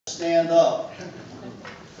stand up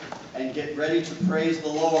and get ready to praise the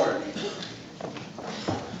Lord.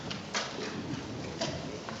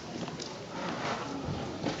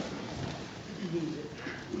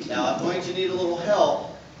 Now I'm going to need a little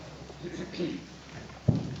help.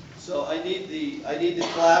 So I need the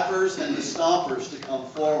clappers and the stompers to come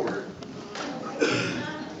forward.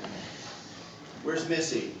 Where's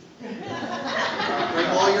Missy? Bring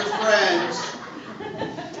all your friends.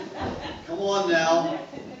 Come on now.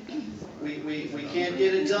 We can't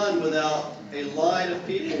get it done without a line of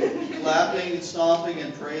people clapping and stomping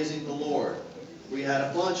and praising the Lord. We had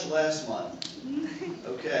a bunch last month.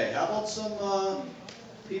 Okay, how about some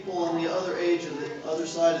people on the other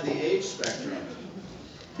side of the age spectrum?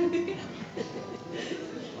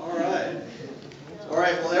 All right. All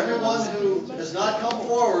right, well, everyone who has not come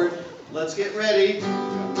forward, let's get ready.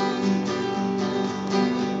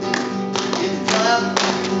 Get the clap.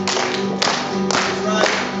 That's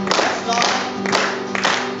right. That's not.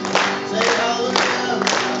 Say hallelujah.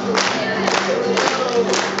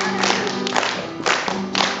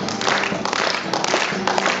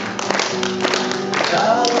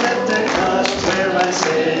 Down at the cross where my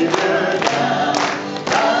Savior died,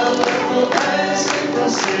 down at the place the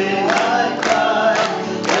sin I cried,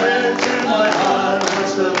 where to my heart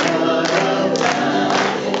was the blood of Lamb.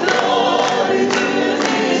 Glory to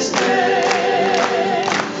His name,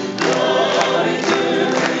 glory to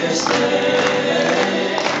His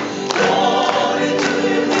name, glory to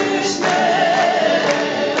His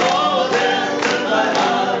name. Oh, there to my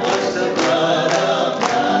heart was the blood of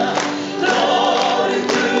Lamb. Glory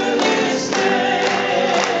to His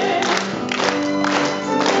name.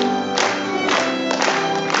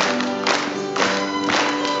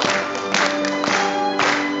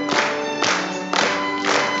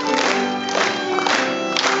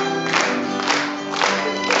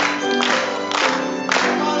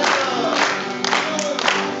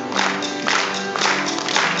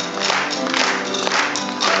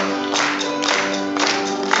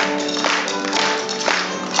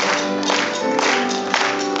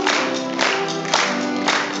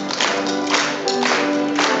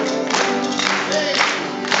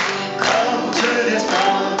 Come to this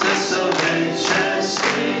mountain so rich and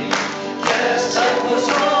steep. Yes, I was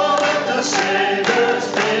all at the Savior's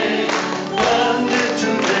feet. One day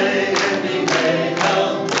today and He may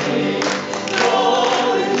complete.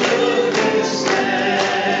 Glory to His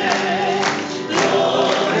name.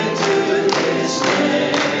 Glory to His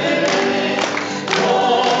name.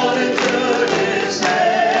 Glory to His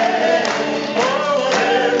name. Oh,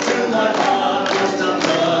 there to my heart was the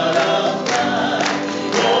blood of Lamb.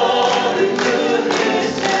 Glory to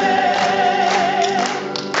His name.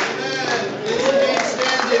 Amen. Please remain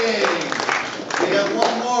standing. We have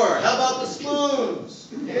one more. How about the spoons?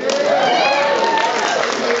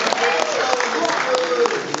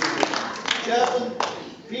 Chaplain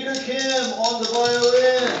Peter Kim on the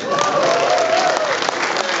violin.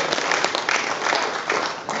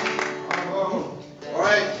 All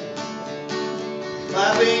right.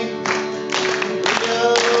 Clapping. Here we go.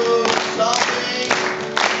 Stomping.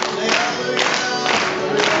 Say hallelujah.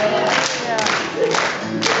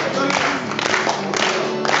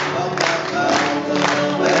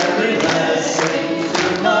 Very blessing to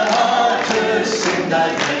my heart to sing Thy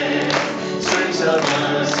name. Strings of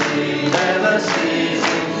mercy never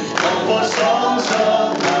ceasing. Oh, for songs of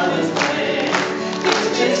love and praise.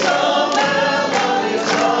 Teachings of melodies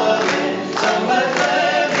calling. Sung by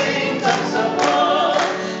flaming tongues of war.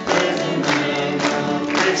 Praising Him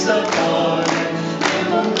who makes the poor